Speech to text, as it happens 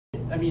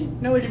I mean,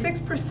 no, it's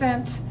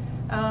 6%,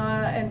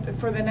 and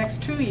for the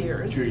next 2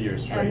 years. 2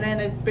 years, right. And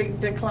then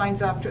it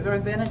declines after. Or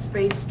then it's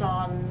based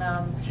on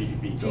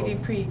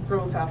GDP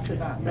growth after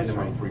that. That's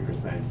minimum right.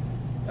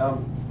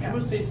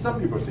 3%.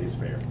 Some people say it's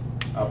fair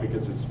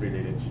because it's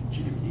related to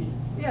GDP.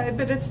 Yeah,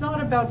 but it's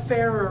not about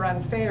fair or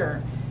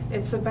unfair.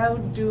 It's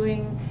about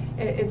doing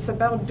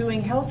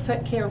health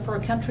care for a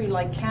country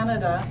like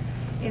Canada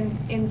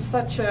in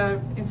such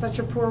a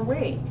poor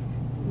way.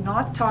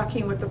 Not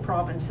talking with the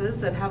provinces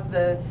that have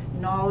the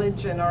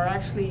knowledge and are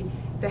actually,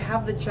 they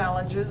have the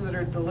challenges that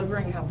are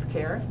delivering health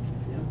care.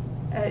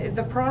 Yeah.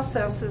 The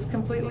process is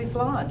completely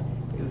flawed.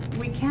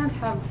 We can't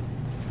have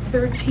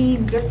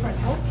 13 different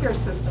healthcare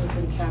systems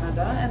in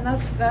Canada, and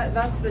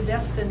that's the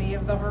destiny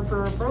of the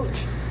Harper approach.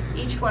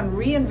 Each one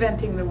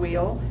reinventing the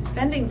wheel,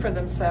 fending for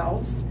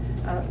themselves,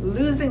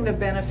 losing the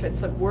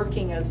benefits of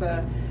working as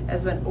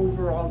an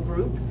overall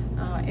group.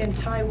 In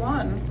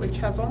Taiwan, which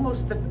has it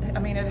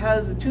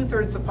has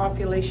 2/3 the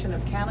population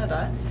of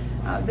Canada,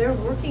 they're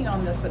working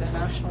on this at a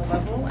national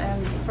level,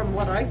 and from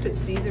what I could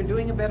see, they're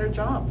doing a better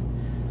job.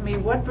 I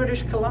mean, what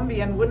British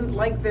Columbian wouldn't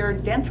like their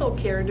dental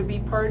care to be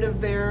part of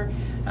their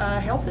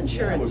health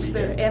insurance,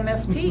 their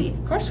MSP?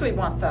 Of course we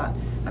want that.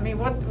 I mean,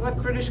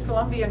 what British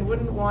Columbian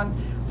wouldn't want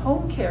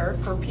home care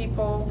for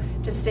people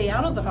to stay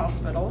out of the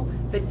hospital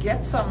but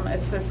get some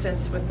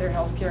assistance with their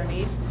health care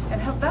needs and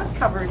have that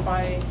covered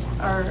by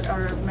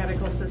our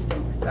medical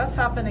system? That's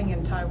happening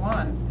in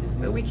Taiwan.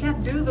 But we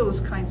can't do those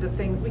kinds of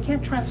things. We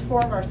can't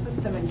transform our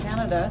system in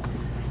Canada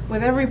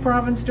with every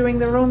province doing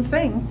their own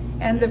thing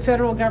and the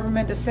federal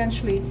government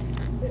essentially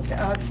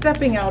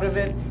stepping out of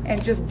it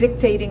and just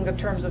dictating the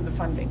terms of the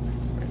funding.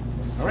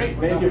 All right,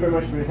 thank you very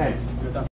much for your time.